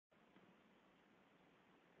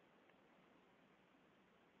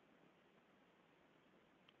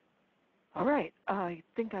All right, I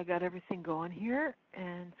think I got everything going here,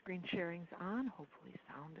 and screen sharing's on. Hopefully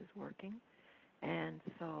sound is working. And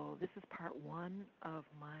so this is part one of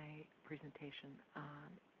my presentation on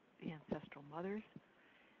the ancestral mothers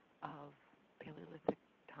of Paleolithic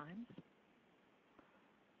times.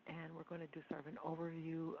 And we're going to do sort of an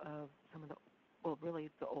overview of some of the, well, really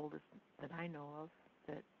the oldest that I know of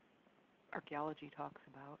that archaeology talks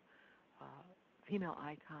about, female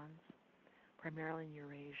icons, primarily in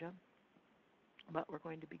Eurasia. But we're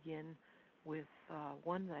going to begin with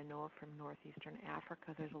one that I know of from northeastern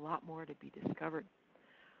Africa. There's a lot more to be discovered,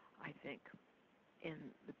 I think, in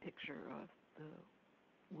the picture of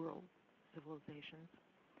the world civilizations.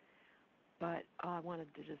 But I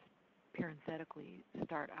wanted to just parenthetically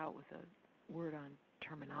start out with a word on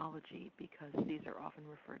terminology, because these are often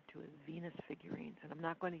referred to as Venus figurines. And I'm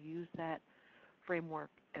not going to use that framework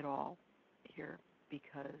at all here,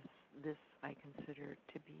 because this I consider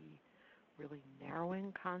to be really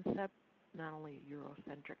narrowing concept, not only a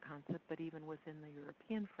Eurocentric concept, but even within the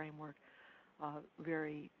European framework,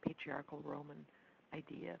 very patriarchal Roman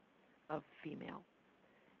idea of female,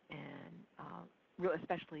 and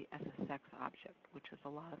especially as a sex object, which is a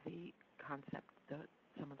lot of the concept that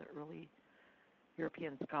some of the early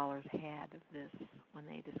European scholars had of this when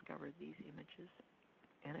they discovered these images.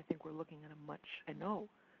 And I think we're looking at I know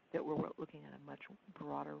that we're looking at a much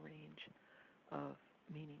broader range of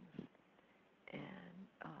meanings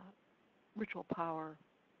and ritual power,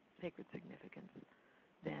 sacred significance,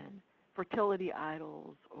 than fertility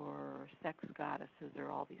idols or sex goddesses or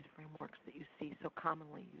all these frameworks that you see so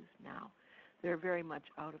commonly used now. They're very much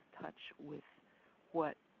out of touch with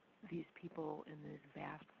what these people in these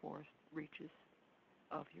vast forest reaches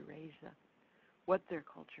of Eurasia, what their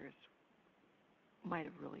cultures might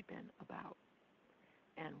have really been about,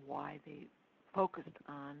 and why they focused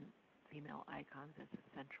on female icons as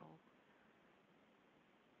a central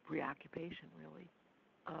preoccupation, really,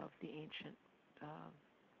 of the ancient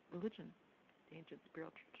religion, the ancient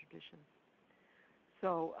spiritual traditions.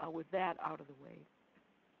 So with that out of the way,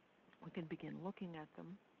 we can begin looking at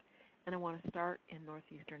them. And I want to start in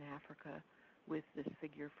northeastern Africa with this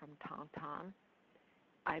figure from Tonton.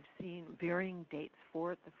 I've seen varying dates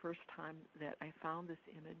for it. The first time that I found this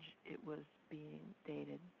image, it was being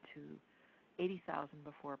dated to 80,000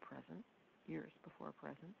 before present, years before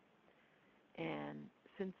present. And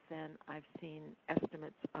since then, I've seen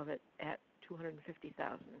estimates of it at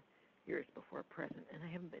 250,000 years before present. And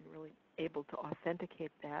I haven't been really able to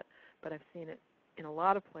authenticate that, but I've seen it in a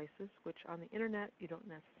lot of places, which on the internet you don't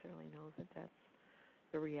necessarily know that that's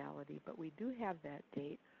the reality. But we do have that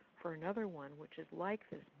date for another one, which is like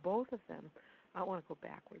this. Both of them, I want to go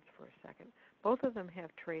backwards for a second. Both of them have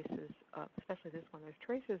traces, especially this one, there's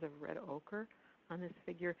traces of red ochre on this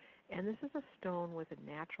figure. And this is a stone with a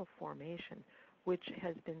natural formation, which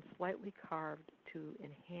has been slightly carved to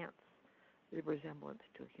enhance the resemblance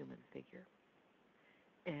to a human figure.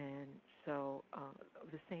 And so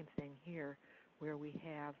the same thing here, where we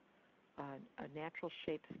have a natural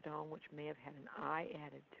shaped stone, which may have had an eye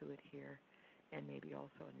added to it here, and maybe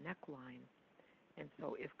also a neckline. And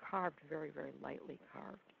so if carved, very, very lightly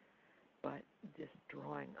carved, but just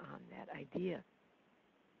drawing on that idea,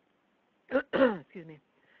 excuse me,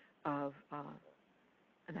 of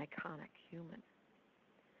an iconic human.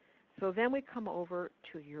 So then we come over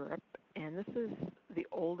to Europe, and this is the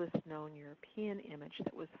oldest known European image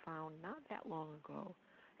that was found not that long ago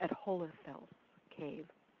at Hohlefels Cave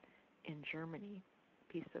in Germany,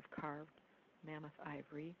 a piece of carved mammoth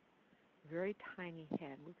ivory, very tiny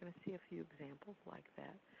head. We're going to see a few examples like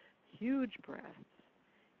that. Huge breasts,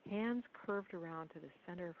 hands curved around to the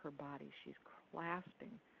center of her body. She's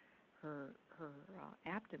clasping her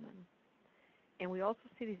abdomen. And we also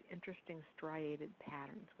see these interesting striated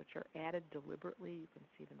patterns, which are added deliberately. You can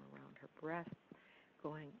see them around her breasts,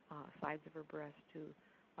 going sides of her breast to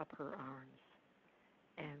up her arms.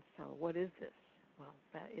 And so what is this? Well,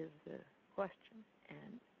 that is the question.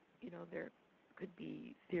 And, there could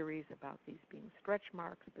be theories about these being stretch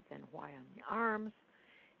marks, but then why on the arms?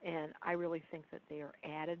 And I really think that they are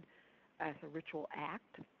added as a ritual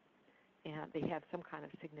act, and they have some kind of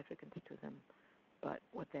significance to them. But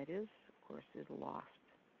what that is, of course, is lost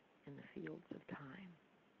in the fields of time.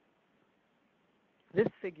 This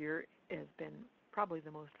figure has been probably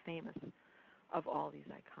the most famous of all these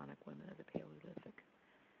iconic women of the Paleolithic,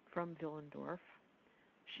 from Willendorf.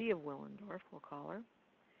 She of Willendorf, we'll call her.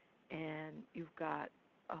 And you've got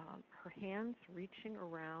her hands reaching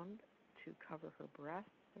around to cover her breasts.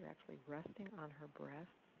 They're actually resting on her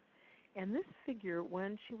breasts. And this figure,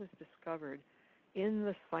 when she was discovered, in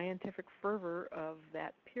the scientific fervor of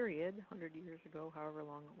that period, 100 years ago, however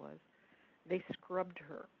long it was, They scrubbed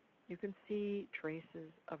her. You can see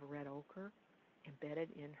traces of red ochre embedded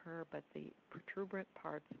in her, but the protuberant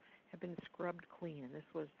parts have been scrubbed clean. And this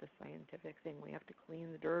was the scientific thing. We have to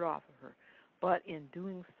clean the dirt off of her. But in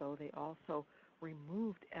doing so, they also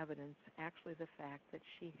removed evidence, actually the fact that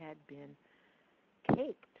she had been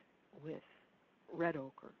caked with red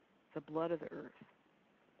ochre, the blood of the earth.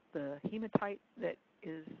 The hematite that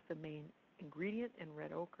is the main ingredient in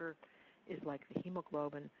red ochre is like the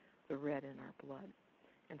hemoglobin, the red in our blood.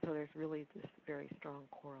 And so there's really this very strong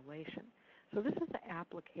correlation. So this is the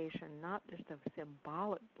application not just of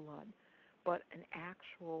symbolic blood, but an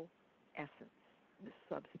actual essence, this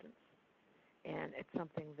substance. And it's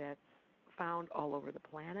something that's found all over the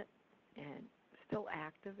planet and still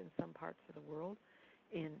active in some parts of the world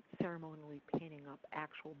in ceremonially painting up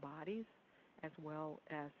actual bodies, as well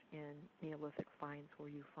as in Neolithic finds where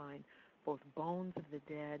you find both bones of the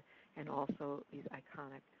dead and also these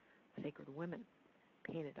iconic sacred women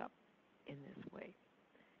painted up in this way.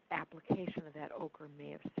 Application of that ochre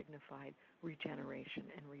may have signified regeneration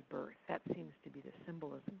and rebirth. That seems to be the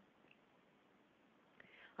symbolism.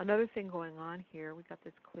 Another thing going on here, we got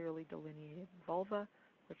this clearly delineated vulva,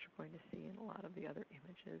 which we're going to see in a lot of the other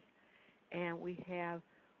images. And we have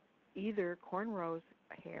either cornrows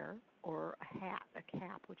hair or a hat, a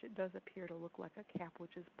cap, which it does appear to look like a cap,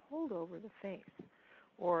 which is pulled over the face,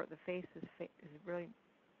 or the face is really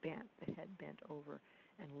bent, the head bent over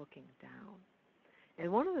and looking down.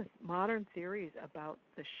 And one of the modern theories about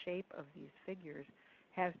the shape of these figures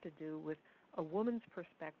has to do with a woman's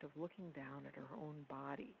perspective looking down at her own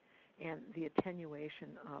body and the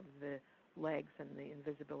attenuation of the legs and the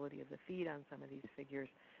invisibility of the feet on some of these figures,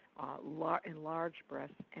 enlarged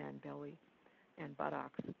breasts and belly and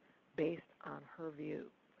buttocks based on her view.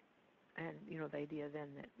 And, the idea then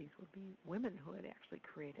that these would be women who had actually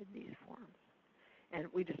created these forms. And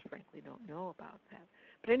we just frankly don't know about that.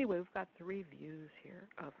 But anyway, we've got three views here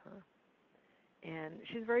of her. And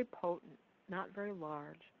she's very potent, not very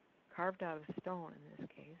large, carved out of stone in this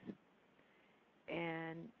case,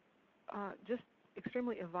 and just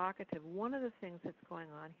extremely evocative. One of the things that's going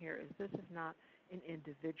on here is this is not an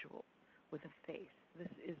individual with a face.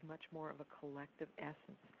 This is much more of a collective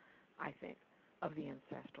essence, I think, of the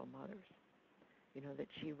ancestral mothers, that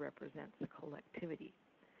she represents a collectivity.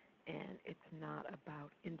 And it's not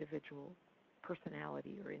about individual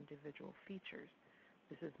personality or individual features.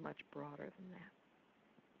 This is much broader than that.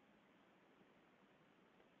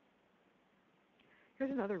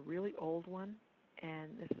 Here's another really old one,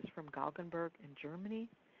 and this is from Galgenberg in Germany,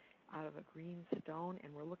 out of a green stone,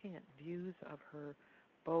 and we're looking at views of her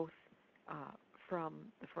both from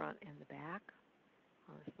the front and the back.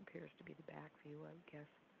 This appears to be the back view, I guess,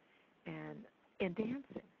 and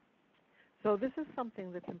dancing. So this is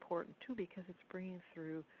something that's important, too, because it's bringing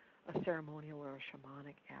through a ceremonial or a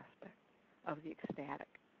shamanic aspect of the ecstatic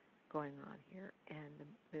going on here, and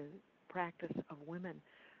the practice of women.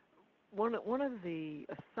 One of the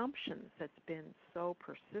assumptions that's been so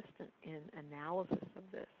persistent in analysis of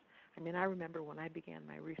this, I remember when I began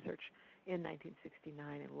my research in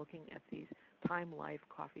 1969 and looking at these Time Life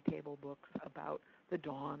coffee table books about the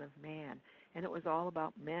dawn of man, and it was all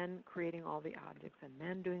about men creating all the objects and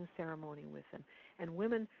men doing ceremony with them, and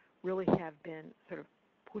women really have been sort of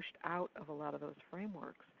pushed out of a lot of those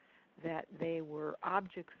frameworks, that they were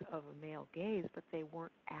objects of a male gaze, but they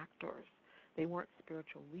weren't actors. They weren't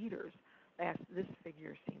spiritual leaders, as this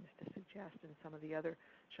figure seems to suggest in some of the other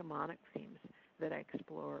shamanic themes that I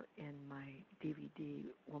explore in my DVD,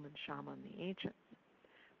 Woman Shaman, the Ancients,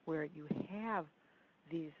 where you have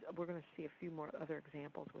these, we're going to see a few more other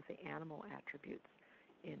examples with the animal attributes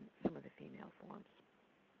in some of the female forms,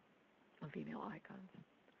 female icons.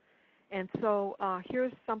 And so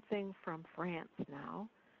here's something from France now,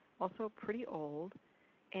 also pretty old.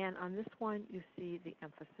 And on this one, you see the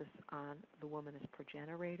emphasis on the woman as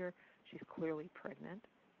progenitor. She's clearly pregnant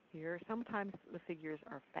here. Sometimes the figures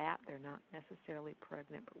are fat. They're not necessarily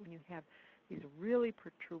pregnant. But when you have these really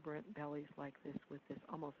protuberant bellies like this with this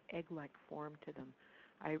almost egg-like form to them,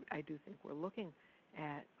 I do think we're looking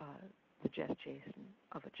at the gestation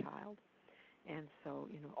of a child. And so,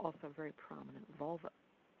 also very prominent vulva.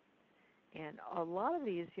 And a lot of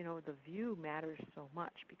these, the view matters so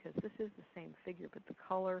much because this is the same figure, but the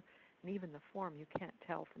color and even the form, you can't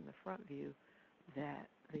tell from the front view that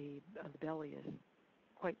the belly is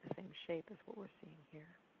quite the same shape as what we're seeing here.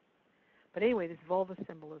 But anyway, this vulva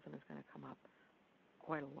symbolism is going to come up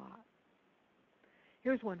quite a lot.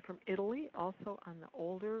 Here's one from Italy, also on the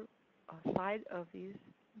older side of these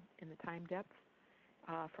in the time depth.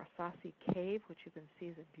 Frassasi Cave, which you can see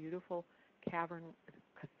is a beautiful cavern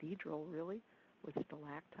cathedral, really, with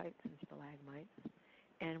stalactites and stalagmites.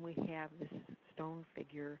 And we have this stone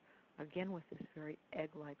figure, again with this very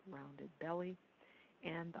egg-like rounded belly,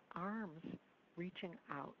 and the arms reaching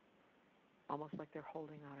out, almost like they're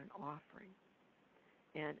holding out an offering.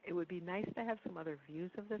 And it would be nice to have some other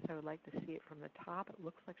views of this. I would like to see it from the top. It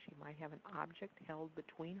looks like she might have an object held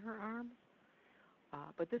between her arms.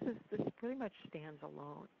 But this pretty much stands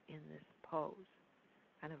alone in this pose,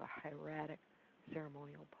 kind of a hieratic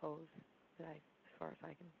ceremonial pose as far as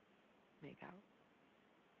I can make out.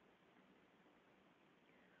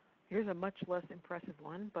 Here's a much less impressive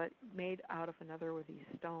one, but made out of another of these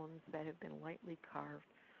stones that have been lightly carved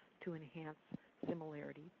to enhance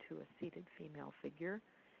similarity to a seated female figure.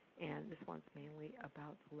 And this one's mainly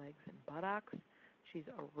about the legs and buttocks. She's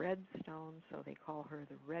a red stone, so they call her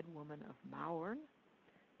the Red Woman of Maurn.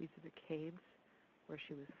 These are the caves where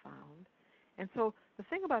she was found. And so the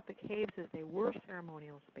thing about the caves is they were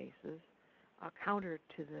ceremonial spaces, counter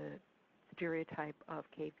to the stereotype of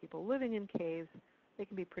cave people living in caves. They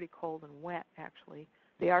can be pretty cold and wet, actually.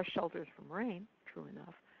 They are shelters from rain, true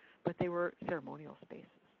enough, but they were ceremonial spaces.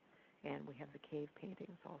 And we have the cave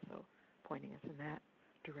paintings also pointing us in that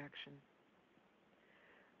direction.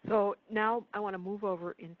 So now I want to move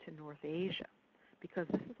over into North Asia, because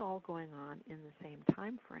this is all going on in the same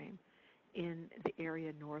time frame in the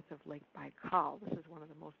area north of Lake Baikal. This is one of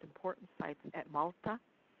the most important sites at Malta,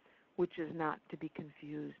 which is not to be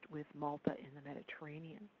confused with Malta in the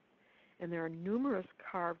Mediterranean. And there are numerous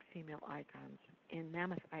carved female icons in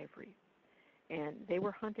mammoth ivory. And they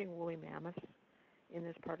were hunting woolly mammoths in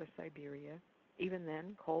this part of Siberia, even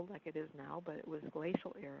then, cold like it is now, but it was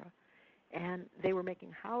glacial era. And they were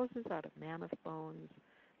making houses out of mammoth bones.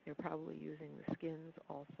 They're probably using the skins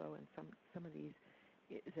also, and some of these,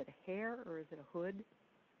 is it a hair or is it a hood?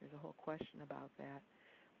 There's a whole question about that.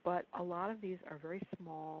 But a lot of these are very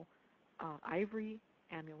small ivory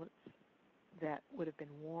amulets that would have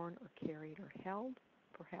been worn or carried or held,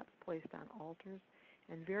 perhaps placed on altars,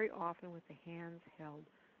 and very often with the hands held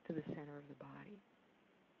to the center of the body.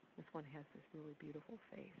 This one has this really beautiful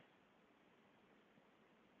face,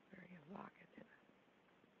 very evocative.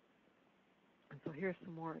 And so here's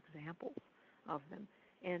some more examples of them.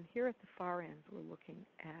 And here at the far ends, we're looking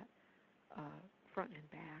at front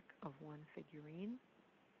and back of one figurine.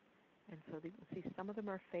 And so you can see some of them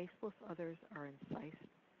are faceless, others are incised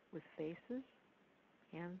with faces,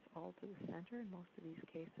 hands all to the center in most of these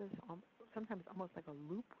cases, sometimes almost like a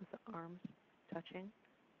loop with the arms touching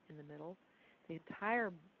in the middle. The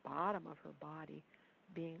entire bottom of her body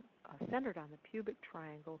being centered on the pubic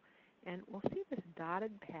triangle, and we'll see this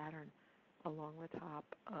dotted pattern along the top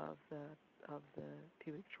of the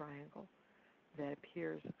pubic triangle that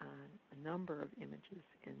appears on a number of images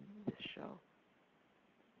in this show.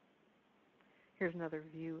 Here's another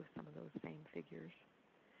view of some of those same figures.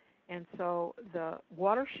 And so the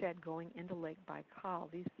watershed going into Lake Baikal,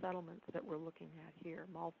 these settlements that we're looking at here,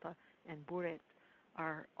 Malta and Buret,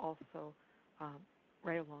 are also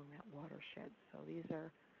right along that watershed. So these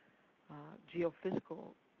are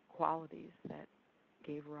geophysical qualities that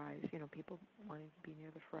gave rise, people wanting to be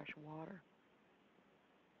near the fresh water.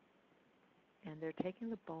 And they're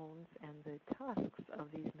taking the bones and the tusks of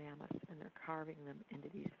these mammoths and they're carving them into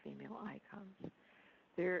these female icons.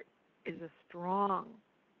 There is a strong,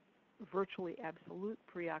 virtually absolute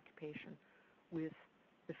preoccupation with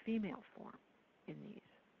the female form in these.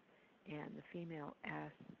 And the female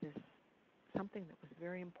as this something that was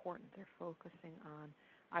very important. They're focusing on,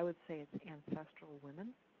 I would say it's ancestral women,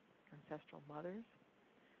 ancestral mothers.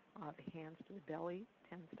 The hands to the belly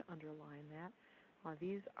tends to underline that.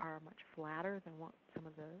 These are much flatter than what some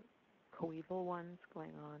of the coeval ones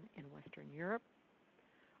going on in Western Europe.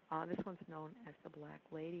 This one's known as the Black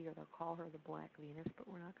Lady, or they'll call her the Black Venus,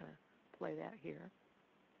 but we're not going to play that here.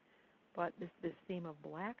 But this theme of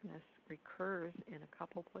blackness recurs in a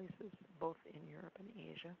couple places, both in Europe and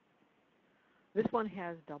Asia. This one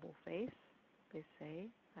has double face, they say.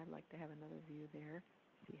 I'd like to have another view there,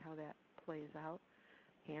 see how that plays out.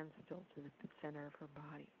 Hands still to the center of her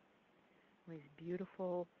body. These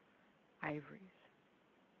beautiful ivories.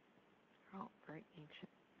 They're all very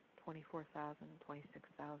ancient, 24,000,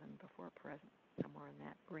 26,000 before present, somewhere in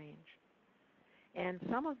that range. And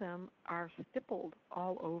some of them are stippled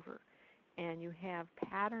all over. And you have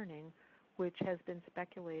patterning, which has been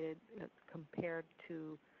speculated compared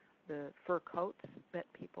to the fur coats that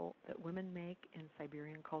women make in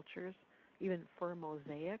Siberian cultures, even fur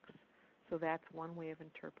mosaics. So that's one way of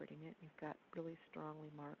interpreting it. You've got really strongly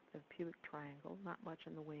marked the pubic triangle, not much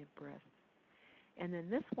in the way of breasts. And then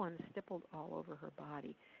this one stippled all over her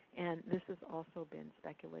body. And this has also been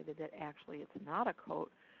speculated that actually it's not a coat,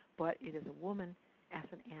 but it is a woman as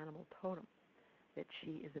an animal totem, that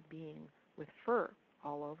she is a being with fur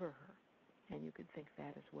all over her. And you could think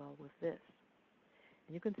that as well with this.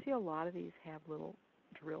 And you can see a lot of these have little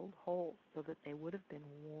drilled holes so that they would have been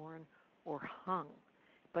worn or hung.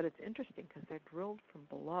 But it's interesting because they're drilled from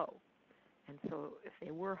below. And so if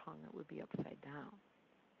they were hung, it would be upside down.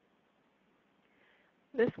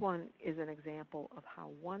 This one is an example of how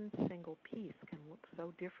one single piece can look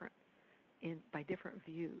so different by different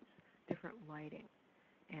views, different lighting.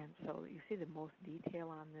 And so you see the most detail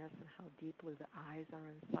on this and how deeply the eyes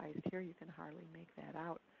are incised. Here you can hardly make that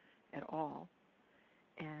out at all.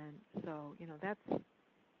 And so,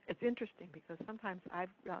 it's interesting because sometimes I've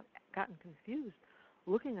gotten confused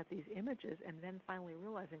looking at these images and then finally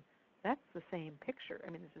realizing that's the same picture. I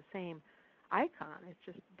mean, it's the same icon. It's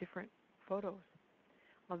just different photos.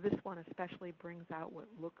 Well, this one especially brings out what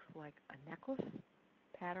looks like a necklace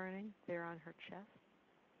patterning there on her chest,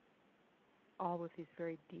 all with these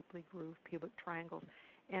very deeply grooved pubic triangles.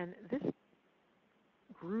 And this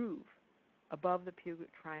groove above the pubic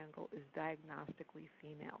triangle is diagnostically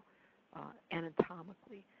female,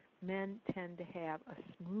 anatomically. Men tend to have a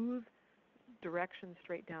smooth direction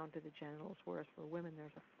straight down to the genitals, whereas for women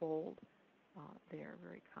there's a fold there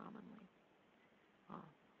very commonly,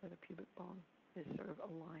 where the pubic bone is sort of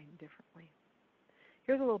aligned differently.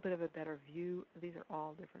 Here's a little bit of a better view. These are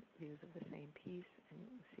all different views of the same piece, and you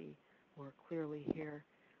can see more clearly here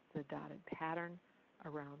the dotted pattern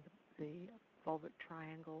around the vulvic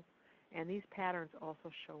triangle. And these patterns also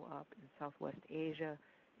show up in Southwest Asia,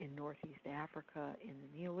 in Northeast Africa, in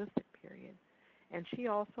the Neolithic period. And she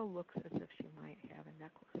also looks as if she might have a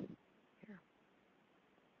necklace here.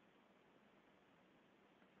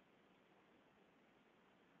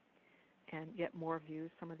 And yet more views.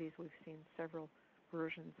 Some of these we've seen several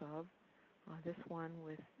versions of. This one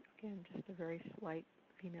with, again, just a very slight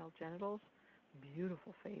female genitals.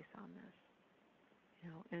 Beautiful face on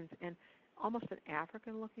this. And almost an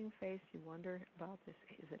African-looking face. You wonder about this.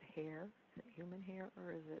 Is it hair? Is it human hair?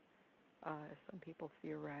 Or is it, as some people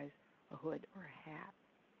theorize, a hood or a hat?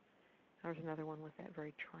 There's another one with that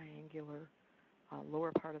very triangular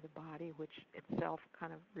lower part of the body, which itself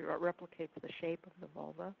kind of replicates the shape of the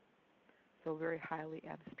vulva. So very highly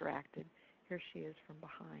abstracted. Here she is from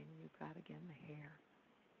behind. You've got, again, the hair.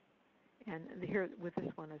 And here with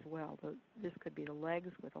this one as well, this could be the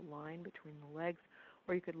legs with a line between the legs,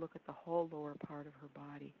 or you could look at the whole lower part of her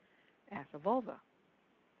body as a vulva.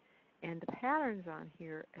 And the patterns on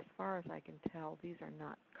here, as far as I can tell, these are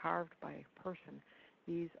not carved by a person.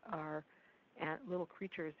 These are little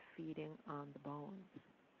creatures feeding on the bones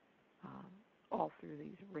all through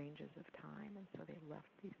these ranges of time. And so they left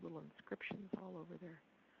these little inscriptions all over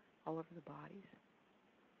the bodies.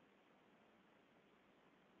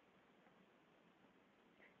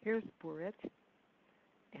 Here's Buret,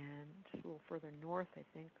 and just a little further north, I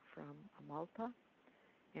think, from Malta.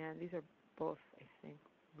 And these are both, I think,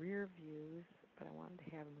 rear views, but I wanted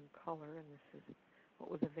to have them in color, and this is what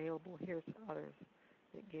was available. Here's others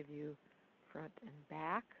that give you front and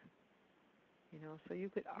back. So you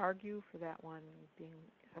could argue for that one being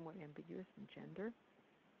somewhat ambiguous in gender.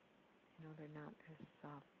 They're not as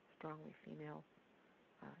strongly female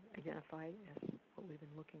identified as what we've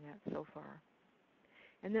been looking at so far.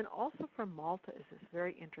 And then also from Malta is this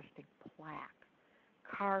very interesting plaque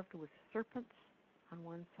carved with serpents on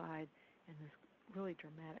one side and this really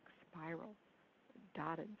dramatic spiral,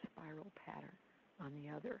 dotted spiral pattern on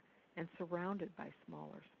the other, and surrounded by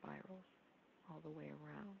smaller spirals all the way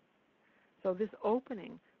around. So this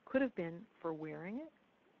opening could have been for wearing it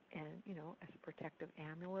and, as a protective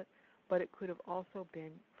amulet, but it could have also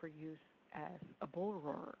been for use as a bull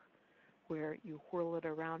roarer, where you whirl it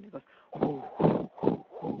around and it goes, whoo, whoo, whoo,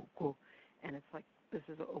 whoo, whoo. And it's like this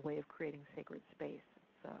is a way of creating sacred space.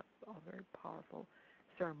 It's a very powerful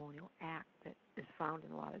ceremonial act that is found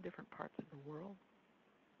in a lot of different parts of the world.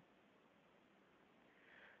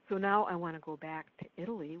 So now I want to go back to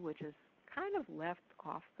Italy, which is kind of left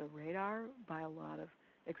off the radar by a lot of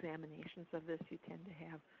examinations of this. You tend to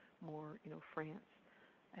have more, France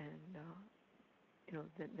and,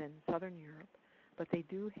 than Southern Europe. But they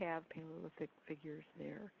do have Paleolithic figures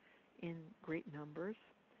there in great numbers.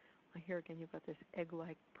 Here again, you've got this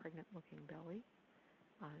egg-like, pregnant-looking belly.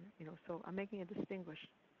 So I'm making a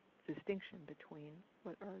distinction between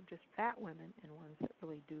what are just fat women and ones that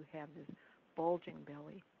really do have this bulging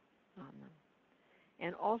belly on them.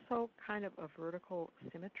 And also kind of a vertical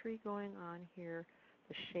symmetry going on here,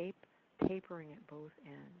 the shape tapering at both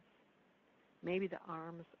ends. Maybe the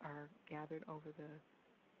arms are gathered over the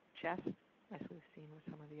chest as we've seen with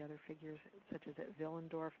some of the other figures, such as at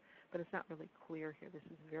Willendorf, but it's not really clear here. This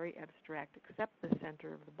is very abstract, except the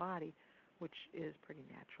center of the body, which is pretty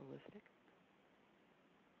naturalistic.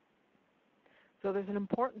 So there's an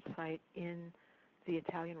important site in the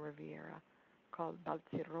Italian Riviera called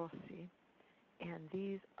Balzirossi, and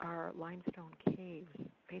these are limestone caves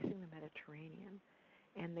facing the Mediterranean.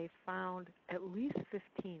 And they found at least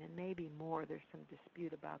 15, and maybe more. There's some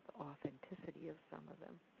dispute about the authenticity of some of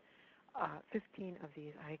them. 15 of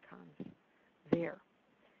these icons there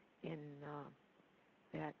in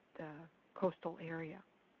that coastal area.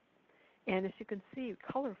 And as you can see,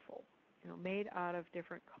 colorful, made out of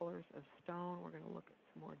different colors of stone. We're going to look at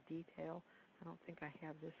some more detail. I don't think I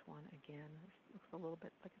have this one again. This looks a little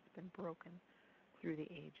bit like it's been broken through the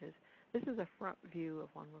ages. This is a front view of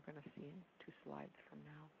one we're going to see in 2 slides from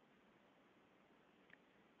now.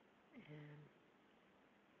 And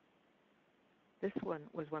this one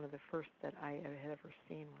was one of the first that I had ever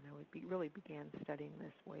seen when I really began studying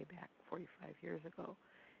this way back 45 years ago.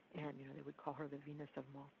 And, they would call her the Venus of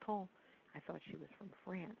Menton. I thought she was from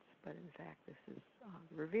France, but in fact this is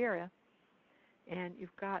Riviera. And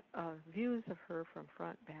you've got views of her from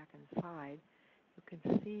front, back, and side. You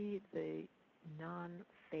can see the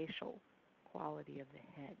non-facial quality of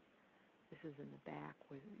the head. This is in the back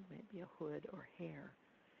where it might be a hood or hair.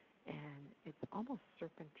 And it's almost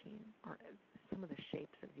serpentine, or some of the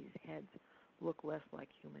shapes of these heads look less like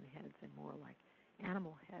human heads and more like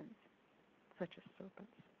animal heads, such as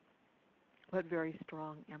serpents. But very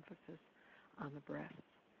strong emphasis on the breasts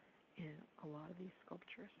in a lot of these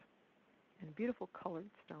sculptures. And beautiful colored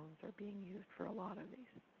stones are being used for a lot of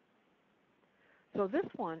these. So this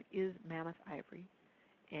one is mammoth ivory,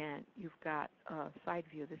 and you've got a side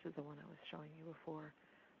view. This is the one I was showing you before,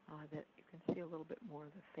 that you can see a little bit more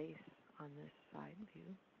of the face on this side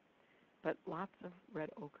view. But lots of red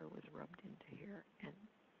ochre was rubbed into here, and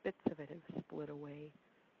bits of it have split away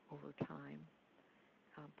over time,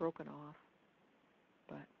 broken off,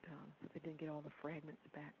 but they didn't get all the fragments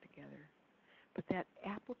back together. But that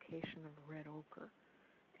application of red ochre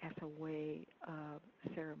as a way of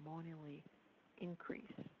ceremonially increase,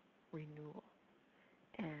 renewal.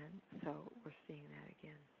 And so we're seeing that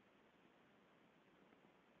again.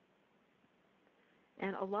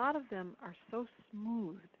 And a lot of them are so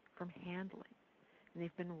smooth from handling, and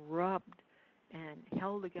they've been rubbed and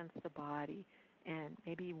held against the body and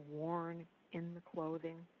maybe worn in the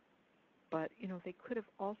clothing. But, they could have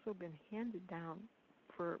also been handed down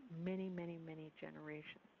for many, many, many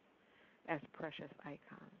generations as precious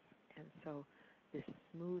icons. And so this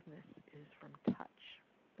smoothness is from touch,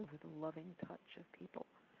 with the loving touch of people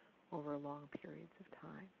over long periods of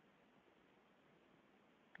time.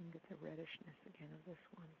 You can get the reddishness again of this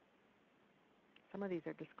one. Some of these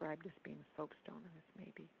are described as being soapstone, and this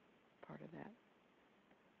may be part of that.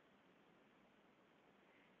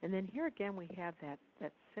 And then here again we have that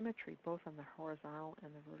symmetry both on the horizontal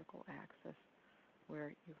and the vertical axis,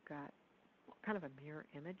 where you've got kind of a mirror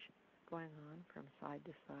image going on from side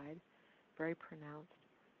to side, very pronounced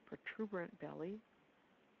protuberant belly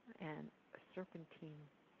and a serpentine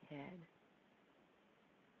head,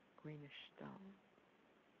 greenish stone.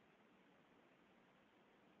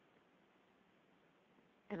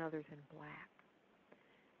 And others in black.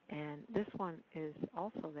 And this one is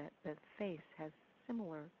also that face has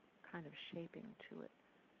similar kind of shaping to it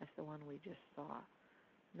as the one we just saw.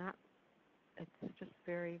 It's just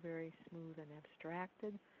very, very smooth and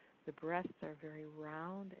abstracted. The breasts are very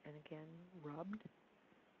round and again rubbed.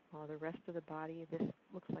 The rest of the body, this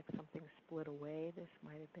looks like something split away. This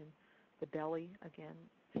might have been the belly, again,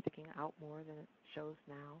 sticking out more than it shows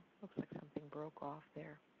now. Looks like something broke off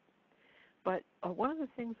there. But one of the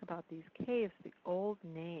things about these caves, the old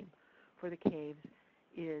name for the caves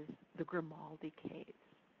is the Grimaldi Caves.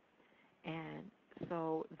 And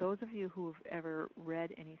so those of you who've ever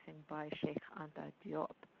read anything by Sheikh Anta Diop,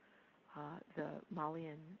 the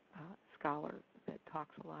Malian scholar that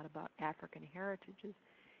talks a lot about African heritages,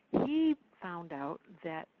 he found out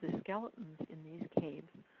that the skeletons in these caves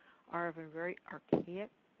are of a very archaic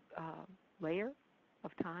layer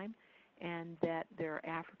of time, and that they're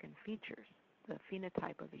African features. The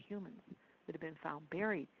phenotype of the humans that have been found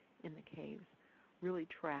buried in the caves really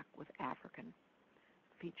track with African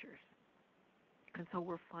features. And so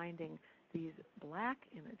we're finding these black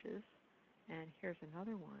images, and here's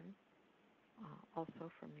another one,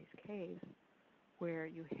 also from these caves, where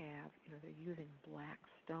you have, they're using black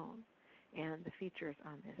stone. And the features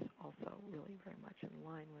on this also really very much in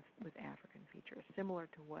line with African features, similar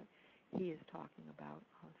to what he is talking about.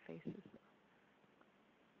 Faces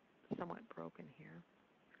somewhat broken here,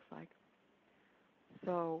 looks like.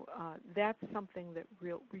 So that's something that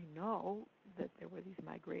we know that there were these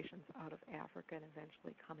migrations out of Africa and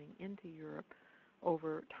eventually coming into Europe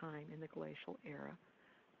over time in the glacial era.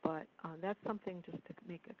 But that's something just to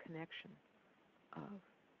make a connection of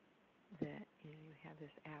that, you have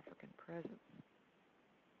this African presence.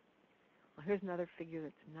 Well, here's another figure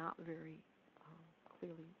that's not very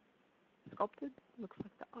clearly sculpted. Looks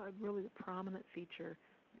like really the prominent feature,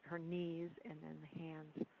 her knees and then the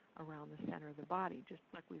hands around the center of the body, just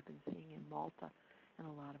like we've been seeing in Malta and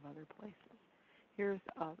a lot of other places. Here's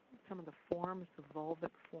some of the forms, the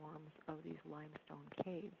vulvic forms of these limestone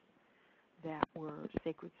caves that were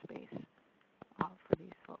sacred space for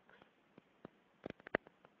these folks.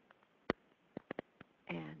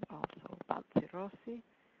 And also Balzerossi.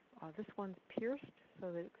 This one's pierced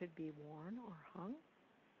so that it could be worn or hung.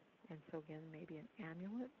 And so again, maybe an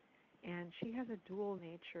amulet. And she has a dual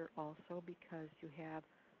nature also because you have,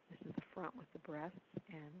 this is the front with the breasts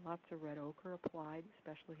and lots of red ochre applied,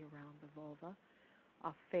 especially around the vulva,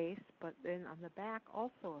 a face, but then on the back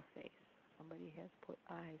also a face. Somebody has put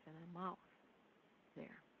eyes and a mouth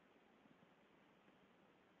there.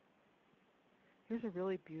 Here's a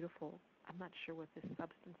really beautiful, I'm not sure what this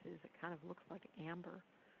substance is. It kind of looks like amber,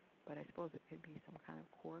 but I suppose it could be some kind of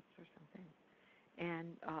quartz or something.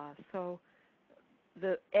 And so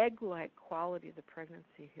the egg-like quality of the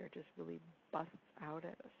pregnancy here just really busts out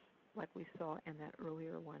at us, like we saw in that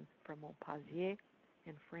earlier one from Montpazier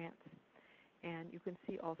in France. And you can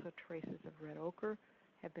see also traces of red ochre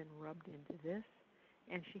have been rubbed into this.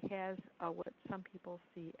 And she has what some people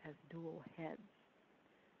see as dual heads.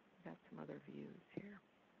 We've got some other views here.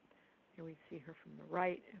 Here we see her from the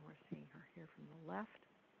right, and we're seeing her here from the left.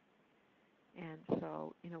 And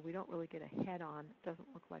so, we don't really get a head on. It doesn't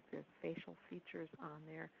look like there's facial features on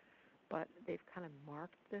there, but they've kind of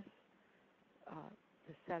marked this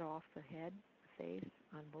to set off the head, the face,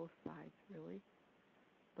 on both sides, really.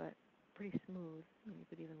 But pretty smooth. You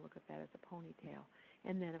could even look at that as a ponytail.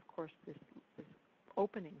 And then, of course, this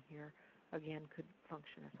opening here, again, could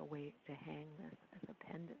function as a way to hang this as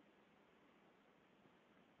a pendant.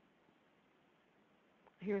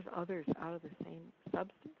 Here's others out of the same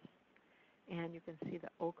substance. And you can see the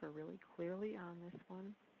ochre really clearly on this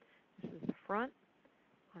one. This is the front.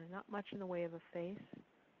 Not much in the way of a face.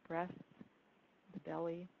 Breasts, the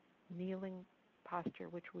belly, kneeling posture,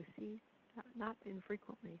 which we see not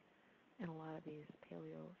infrequently in a lot of these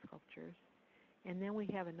paleo sculptures. And then we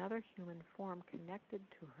have another human form connected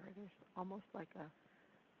to her. There's almost like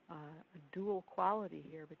a dual quality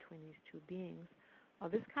here between these two beings.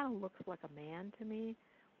 This kind of looks like a man to me.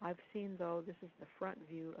 I've seen, though, this is the front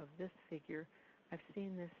view of this figure. I've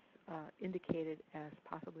seen this indicated as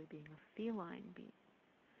possibly being a feline being.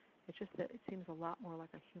 It's just that it seems a lot more like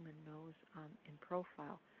a human nose in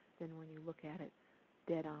profile than when you look at it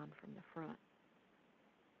dead on from the front.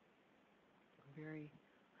 A very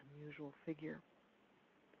unusual figure.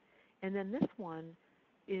 And then this one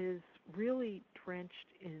is really drenched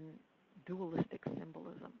in dualistic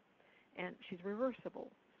symbolism. And she's reversible.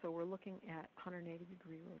 So we're looking at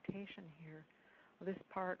 180-degree rotation here. This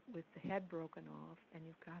part with the head broken off, and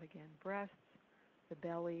you've got, again, breasts, the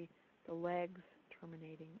belly, the legs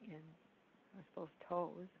terminating in, I suppose,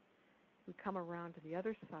 toes. We come around to the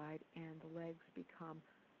other side, and the legs become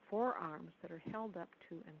forearms that are held up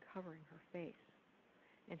to and covering her face.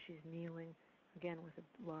 And she's kneeling, again, with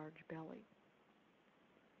a large belly.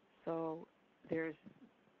 So there's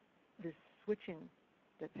this switching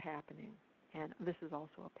that's happening. And this is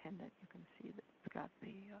also a pendant. You can see that it's got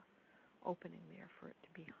the opening there for it to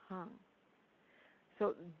be hung.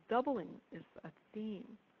 So doubling is a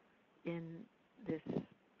theme in this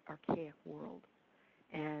archaic world.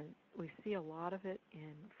 And we see a lot of it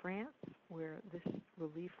in France, where this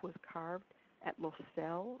relief was carved at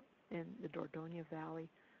Lostel in the Dordogne Valley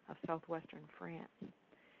of southwestern France.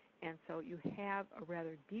 And so you have a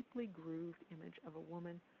rather deeply grooved image of a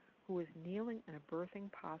woman who is kneeling in a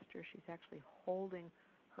birthing posture. She's actually holding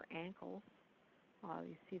her ankles.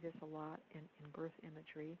 You see this a lot in birth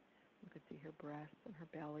imagery. You can see her breasts and her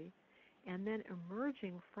belly. And then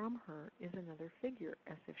emerging from her is another figure,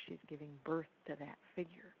 as if she's giving birth to that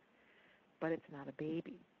figure. But it's not a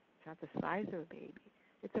baby. It's not the size of a baby.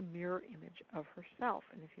 It's a mirror image of herself.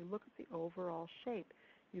 And if you look at the overall shape,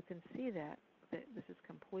 you can see that this is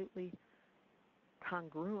completely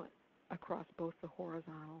congruent across both the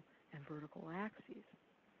horizontal and vertical axes.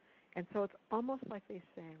 And so it's almost like they're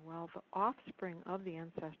saying, well, the offspring of the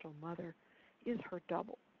ancestral mother is her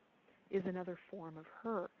double, is another form of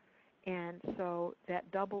her. And so that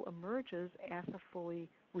double emerges as a fully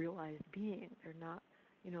realized being. They're not,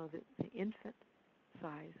 the infant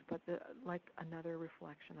size, but like another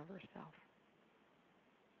reflection of herself.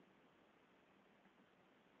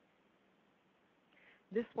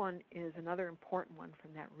 This one is another important one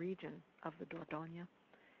from that region of the Dordogne,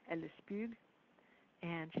 Elle Spug,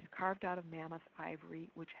 and she's carved out of mammoth ivory,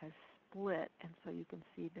 which has split, and so you can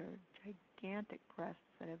see their gigantic breasts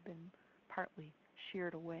that have been partly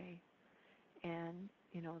sheared away, and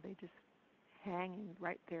they just hanging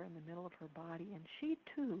right there in the middle of her body, and she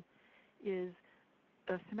too is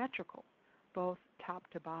symmetrical, both top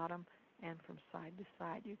to bottom and from side to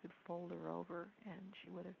side. You could fold her over, and she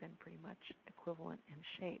would have been pretty much equivalent in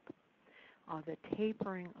shape. The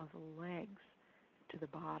tapering of the legs to the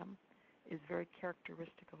bottom is very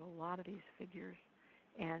characteristic of a lot of these figures,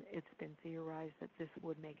 and it's been theorized that this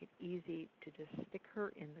would make it easy to just stick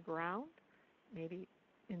her in the ground, maybe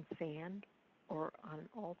in sand or on an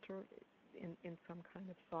altar in some kind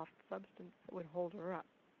of soft substance that would hold her up,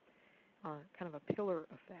 kind of a pillar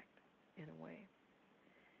effect in a way.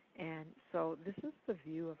 And so this is the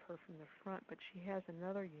view of her from the front, but she has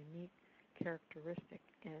another unique characteristic.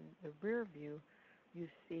 In the rear view, you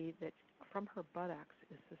see that from her buttocks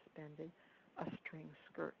is suspended a string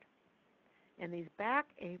skirt. And these back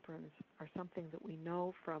aprons are something that we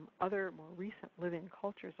know from other more recent living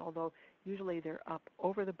cultures, although usually they're up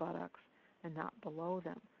over the buttocks and not below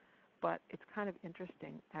them. But it's kind of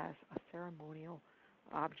interesting as a ceremonial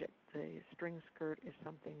object. The string skirt is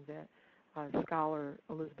something that scholar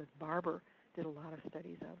Elizabeth Barber did a lot of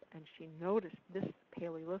studies of, and she noticed this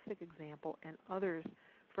Paleolithic example and others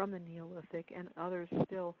from the Neolithic and others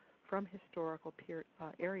still from historical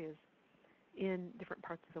areas in different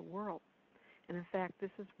parts of the world. And in fact,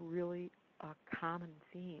 this is really a common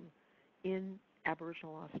theme in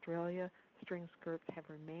Aboriginal Australia. String skirts have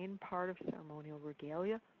remained part of ceremonial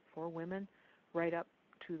regalia for women right up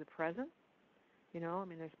to the present.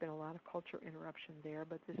 There's been a lot of culture interruption there,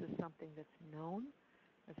 but this is something that's known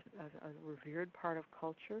as a revered part of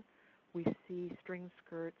culture. We see string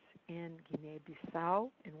skirts in Guinea-Bissau,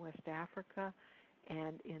 in West Africa,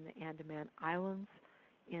 and in the Andaman Islands,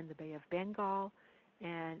 in the Bay of Bengal,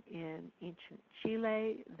 and in ancient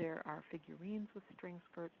Chile. There are figurines with string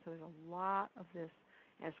skirts, so there's a lot of this,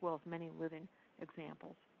 as well as many living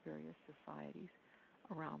examples, various societies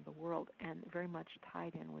around the world, and very much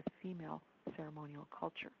tied in with female ceremonial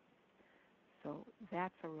culture. So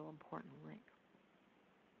that's a real important link.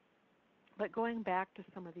 But going back to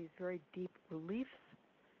some of these very deep reliefs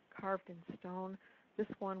carved in stone, this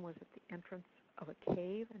one was at the entrance of a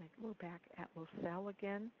cave, and we're back at Losel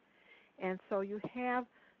again. And so you have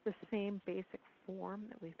the same basic form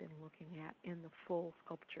that we've been looking at in the full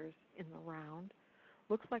sculptures in the round.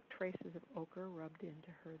 Looks like traces of ochre rubbed into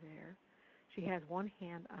her there. She has one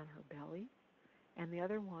hand on her belly, and the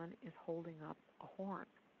other one is holding up a horn,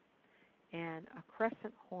 and a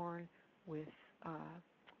crescent horn with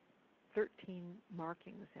 13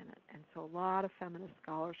 markings in it. And so a lot of feminist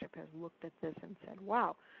scholarship has looked at this and said,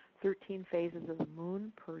 wow, 13 phases of the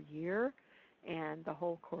moon per year, and the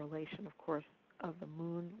whole correlation, of course, of the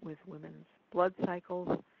moon with women's blood cycles.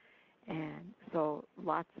 And so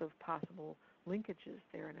lots of possible linkages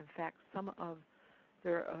there. And in fact,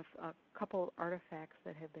 there are a couple artifacts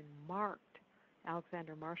that have been marked.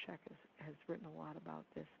 Alexander Marshak has written a lot about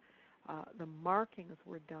this. The markings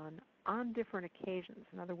were done on different occasions.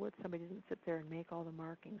 In other words, somebody didn't sit there and make all the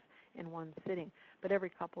markings in one sitting, but every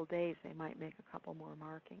couple of days they might make a couple more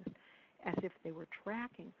markings, as if they were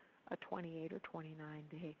tracking a 28 or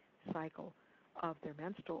 29-day cycle of their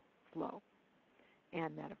menstrual flow,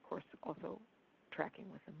 and that, of course, also tracking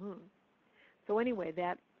with the moon. So anyway,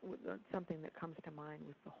 that's something that comes to mind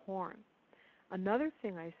with the horn. Another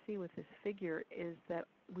thing I see with this figure is that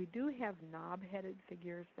we do have knob-headed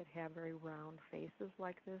figures that have very round faces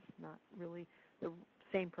like this, not really the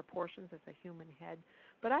same proportions as a human head.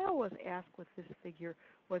 But I always ask with this figure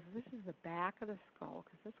whether this is the back of the skull,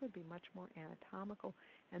 because this would be much more anatomical,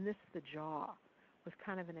 and this is the jaw, with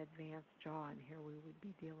kind of an advanced jaw, and here we would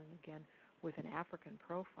be dealing again with an African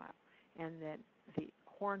profile, and that the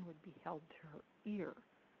horn would be held to her ear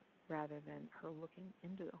rather than her looking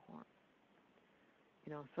into the horn.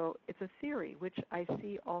 So it's a theory, which I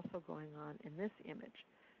see also going on in this image,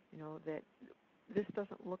 that this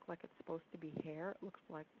doesn't look like it's supposed to be hair. It looks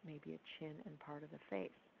like maybe a chin and part of the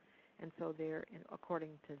face. And so there, according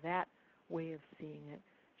to that way of seeing it,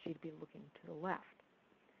 she'd be looking to the left.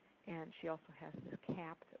 And she also has this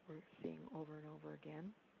cap that we're seeing over and over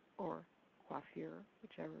again, or coiffure,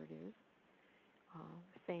 whichever it is.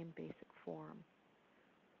 Same basic form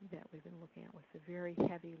that we've been looking at with the very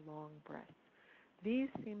heavy, long breasts. These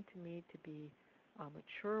seem to me to be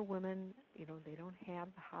Mature women, they don't have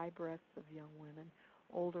the high breasts of young women.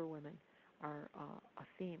 Older women are a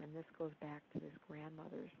theme, and this goes back to this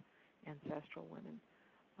grandmother's ancestral women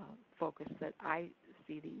focus that I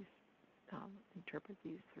see these, interpret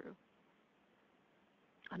these through.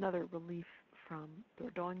 Another relief from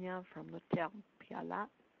Dordogne, from Le Terme Pialat,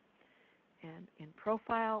 and in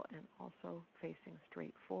profile and also facing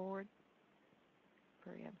straight forward.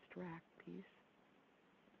 Very abstract piece.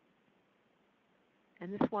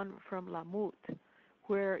 And this one from La Moute,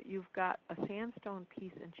 where you've got a sandstone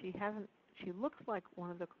piece, and she looks like one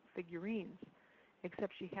of the figurines,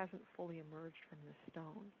 except she hasn't fully emerged from the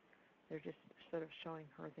stone. They're just sort of showing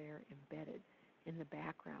her there embedded in the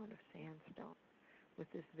background of sandstone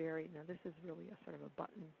with this this is really a sort of a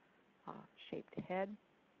button-shaped head,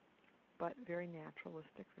 but very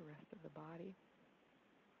naturalistic, the rest of the body.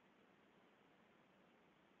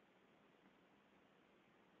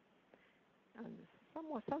 And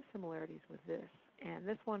some similarities with this. And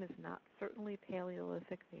this one is not certainly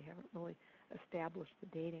Paleolithic. They haven't really established the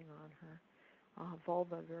dating on her.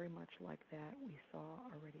 Vulva very much like that we saw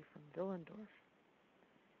already from Willendorf.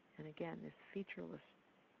 And again, this featureless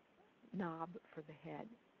knob for the head,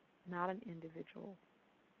 not an individual,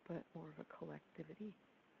 but more of a collectivity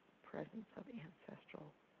presence of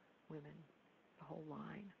ancestral women, the whole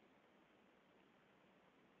line.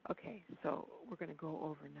 Okay, so we're going to go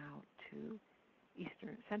over now to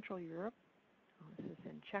Central Europe. This is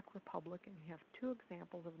in Czech Republic, and we have two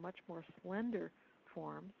examples of much more slender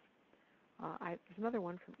forms. There's another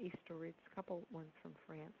one from Eastoritz, a couple ones from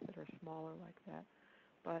France that are smaller like that,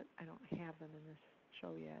 but I don't have them in this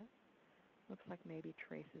show yet. Looks like maybe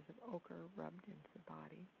traces of ochre rubbed into the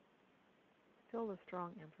body. Still a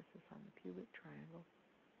strong emphasis on the pubic triangle.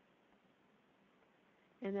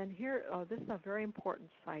 And then here, this is a very important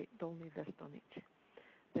site, Dolny Vestonich,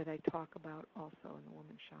 that I talk about also in the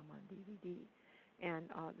Woman Shaman DVD. And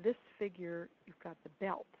this figure, you've got the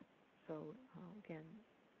belt. So again,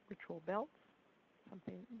 ritual belts,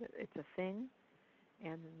 it's a thing,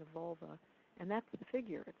 and then the vulva. And that's the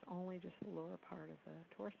figure. It's only just the lower part of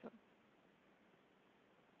the torso.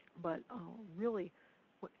 But really,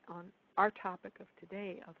 on our topic of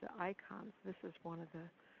today, of the icons, this is one of the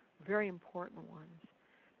very important ones,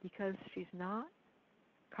 because she's not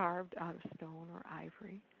carved out of stone or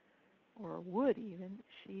ivory or wood even.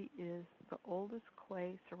 She is the oldest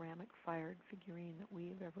clay ceramic fired figurine that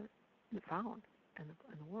we've ever found in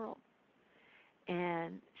the world.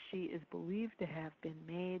 And she is believed to have been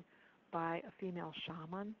made by a female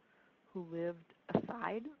shaman who lived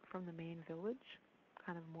aside from the main village,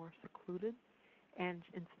 kind of more secluded. And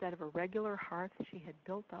instead of a regular hearth, she had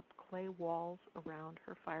built up clay walls around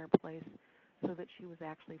her fireplace so that she was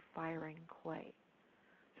actually firing clay.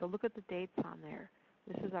 So look at the dates on there.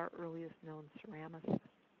 This is our earliest known ceramicist.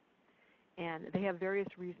 And they have various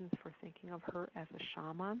reasons for thinking of her as a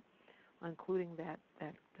shaman, including that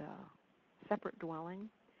separate dwelling.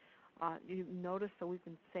 You notice, so we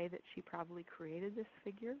can say that she probably created this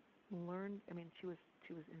figure, she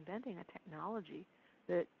was inventing a technology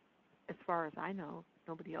that, as far as I know,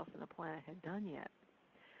 nobody else on the planet had done yet.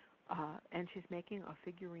 And she's making a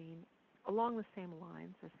figurine along the same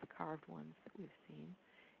lines as the carved ones that we've seen,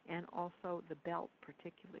 and also the belt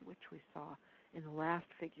particularly, which we saw in the last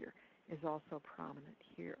figure, is also prominent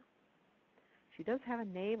here. She does have a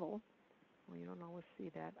navel. Well, you don't always see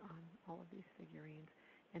that on all of these figurines.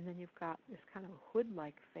 And then you've got this kind of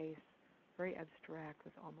hood-like face, very abstract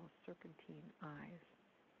with almost serpentine eyes.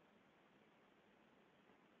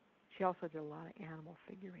 She also did a lot of animal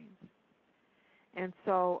figurines. And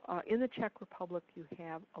so in the Czech Republic, you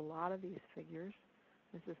have a lot of these figures.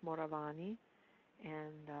 This is Moravani,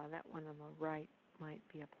 and that one on the right might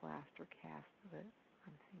be a plaster cast of it,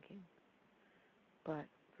 I'm thinking. But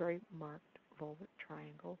very marked vulvic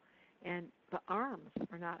triangle. And the arms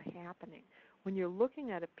are not happening. When you're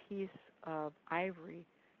looking at a piece of ivory,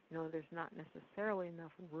 there's not necessarily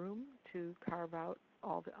enough room to carve out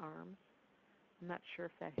all the arms. I'm not sure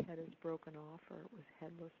if that head is broken off or it was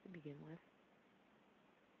headless to begin with.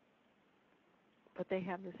 But they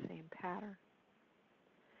have the same pattern.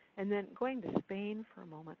 And then going to Spain for a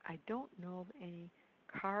moment, I don't know of any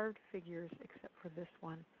carved figures except for this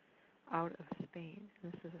one out of Spain.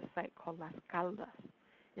 And this is a site called Las Caldas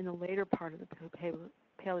in the later part of the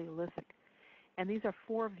Paleolithic. And these are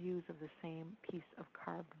four views of the same piece of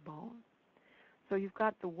carved bone. So you've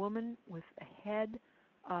got the woman with a head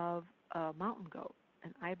of a mountain goat,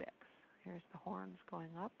 an ibex. Here's the horns going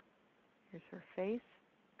up. Here's her face.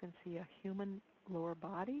 You can see a human lower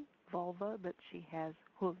body, vulva, but she has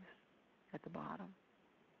hooves at the bottom.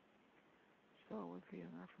 So if you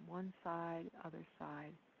are from one side, other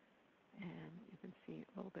side, and you can see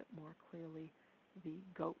a little bit more clearly the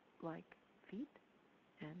goat-like feet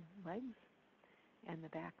and legs and the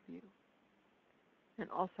back view. And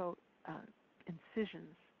also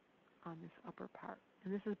incisions on this upper part.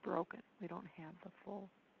 And this is broken. We don't have the full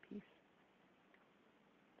piece.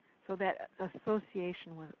 So that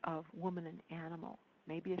association of woman and animal,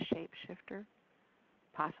 maybe a shapeshifter,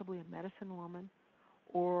 possibly a medicine woman,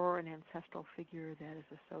 or an ancestral figure that is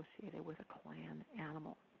associated with a clan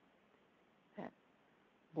animal, that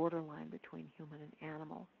borderline between human and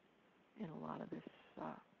animal in a lot of this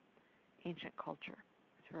ancient culture.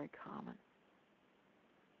 It's very common.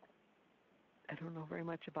 I don't know very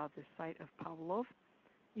much about this site of Pavlov,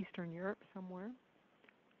 Eastern Europe somewhere,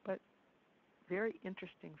 but very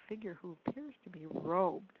interesting figure who appears to be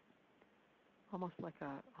robed, almost like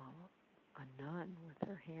a nun with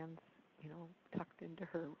her hands, tucked into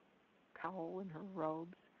her cowl and her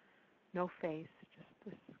robes. No face, just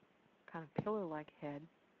this kind of pillar-like head.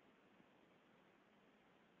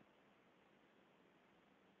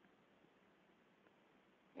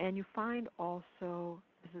 And you find also,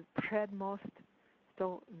 this is Predmost,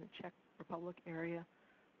 still in the Czech Republic area,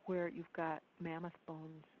 where you've got mammoth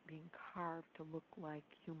bones being carved to look like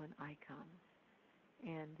human icons.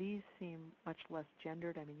 And these seem much less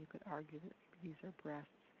gendered. I mean, you could argue that these are breasts.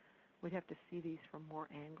 We'd have to see these from more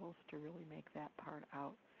angles to really make that part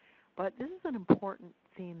out. But this is an important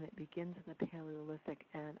theme that begins in the Paleolithic,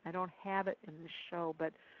 and I don't have it in this show,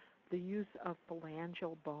 but the use of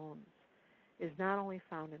phalangeal bones is not only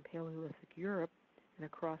found in Paleolithic Europe and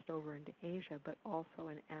it crossed over into Asia, but also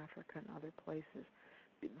in Africa and other places.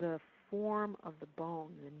 The form of the bone,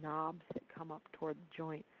 the knobs that come up toward the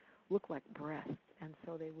joint, look like breasts, and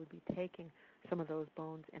so they would be taking some of those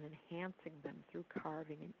bones and enhancing them through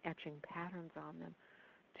carving and etching patterns on them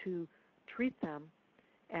to treat them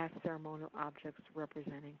as ceremonial objects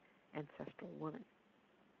representing ancestral women.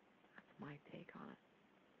 That's my take on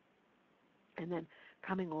it. And then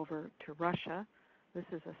coming over to Russia, this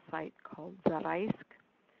is a site called Zaraisk,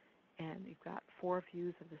 and you've got 4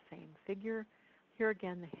 views of the same figure. Here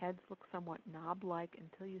again, the heads look somewhat knob-like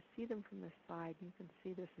until you see them from the side. You can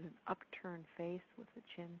see this is an upturned face with the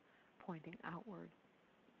chin pointing outward.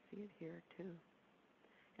 See it here too.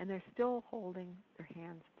 And they're still holding their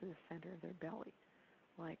hands to the center of their belly,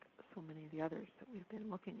 like so many of the others that we've been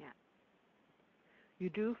looking at. You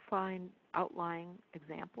do find outlying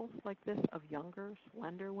examples like this of younger,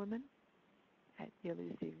 slender women at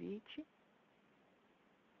Yelizevichi.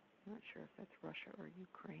 I'm not sure if that's Russia or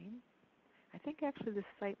Ukraine. I think actually this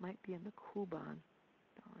site might be in the Kuban.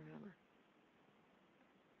 Don't remember.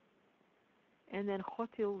 And then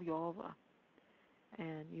Khotilyova.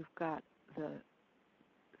 And you've got the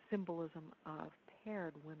symbolism of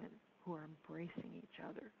paired women who are embracing each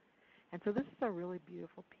other. And so this is a really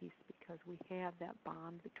beautiful piece because we have that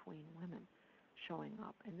bond between women showing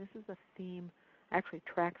up. And this is a theme. I actually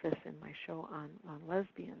track this in my show on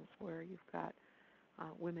lesbians, where you've got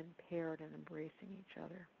women paired and embracing each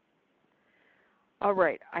other. All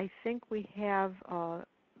right, I think we have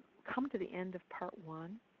come to the end of part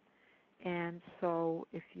 1. And so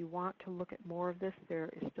if you want to look at more of this, there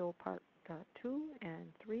is still part 2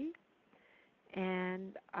 and 3.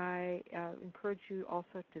 And I encourage you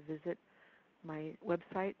also to visit my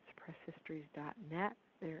website, suppresshistories.net.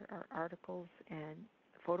 There are articles and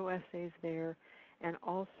photo essays there, and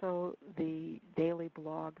also the daily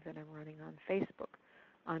blog that I'm running on Facebook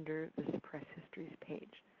under the Suppress Histories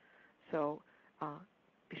page. So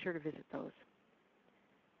be sure to visit those.